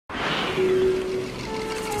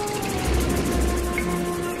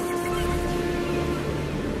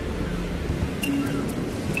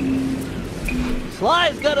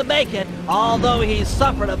Sly's gonna make it, although he's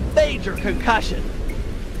suffered a major concussion.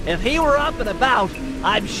 If he were up and about,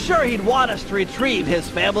 I'm sure he'd want us to retrieve his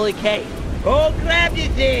family cave. Go grab your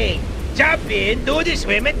thing. Jump in, do the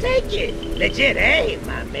swim, and take it. Legit, eh,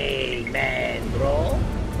 my main man, bro?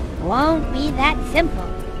 Won't be that simple.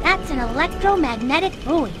 That's an electromagnetic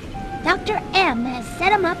buoy. Dr. M has set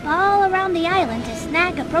them up all around the island to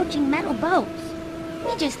snag approaching metal boats.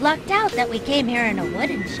 We just lucked out that we came here in a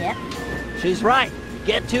wooden ship. She's right.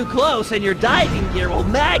 Get too close and your diving gear will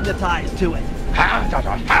magnetize to it. Ha, ha,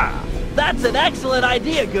 ha, ha. That's an excellent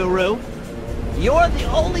idea, Guru. You're the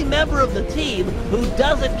only member of the team who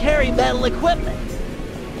doesn't carry metal equipment.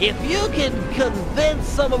 If you can convince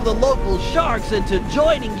some of the local sharks into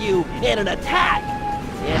joining you in an attack,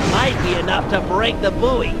 it might be enough to break the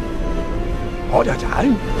buoy.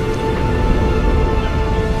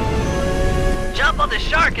 Jump on the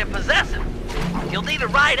shark and possess him. You'll need to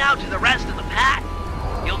ride out to the rest of the pack.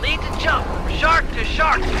 You'll need to jump from shark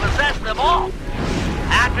to possess them all.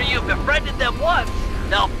 After you've befriended them once,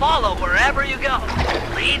 they'll follow wherever you go.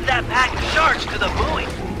 Lead that pack of sharks to the buoy.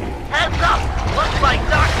 Heads up! Looks like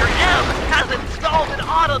Dr. M has installed an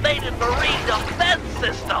automated marine defense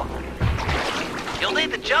system. You'll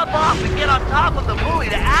need to jump off and get on top of the buoy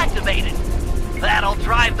to activate it. That'll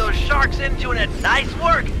drive those sharks into it. Nice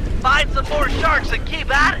work! Find some more sharks and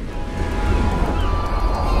keep at it.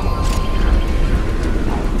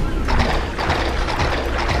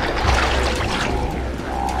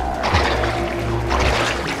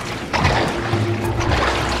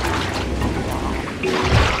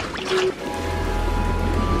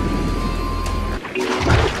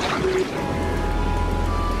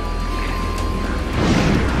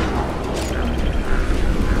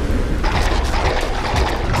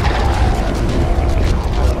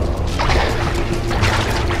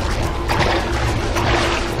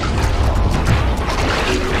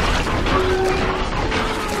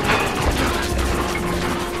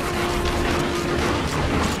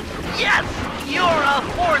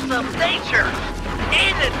 Of nature,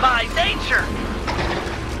 aided by nature,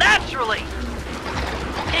 naturally.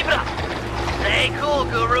 Keep it up. Stay cool,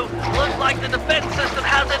 Guru. Looks like the defense system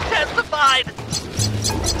has intensified.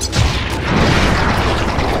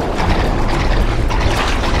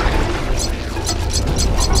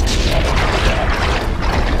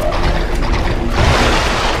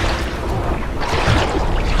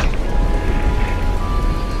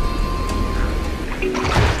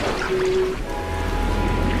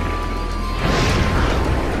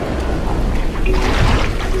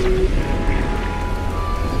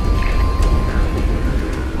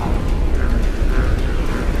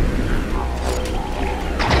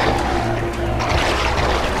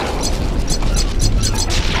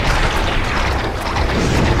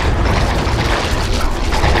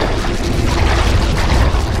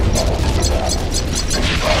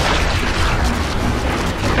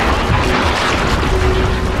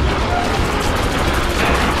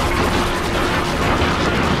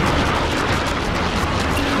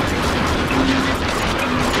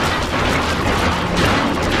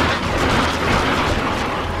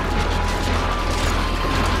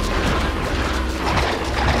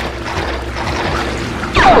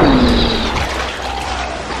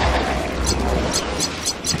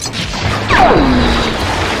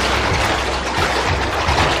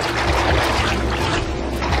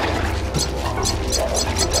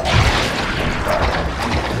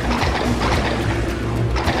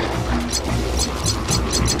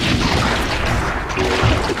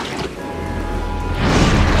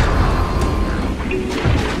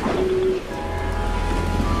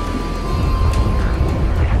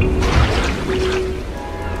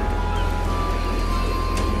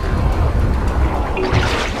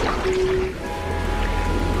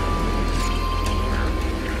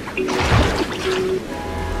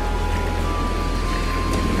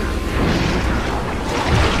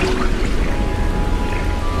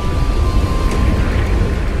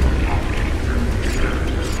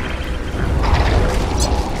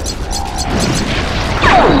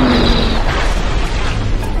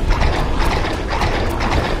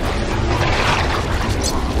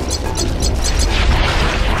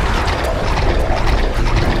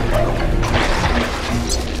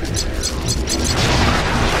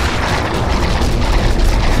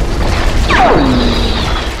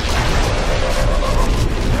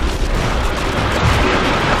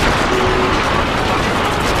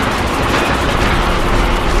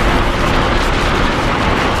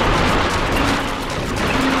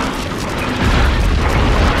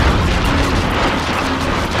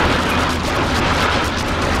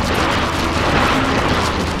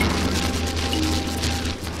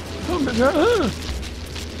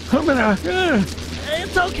 I'm gonna...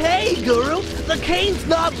 It's okay, Guru. The cane's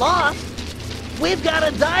not lost. We've got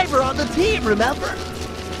a diver on the team, remember?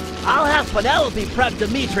 I'll have Penelope prep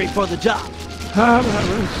Dimitri for the job.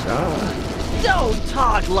 Don't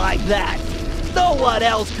talk like that. No one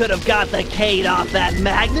else could have got the cane off that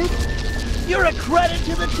magnet. You're a credit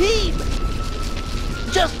to the team.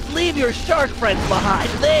 Just leave your shark friends behind.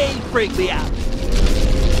 They freak me out.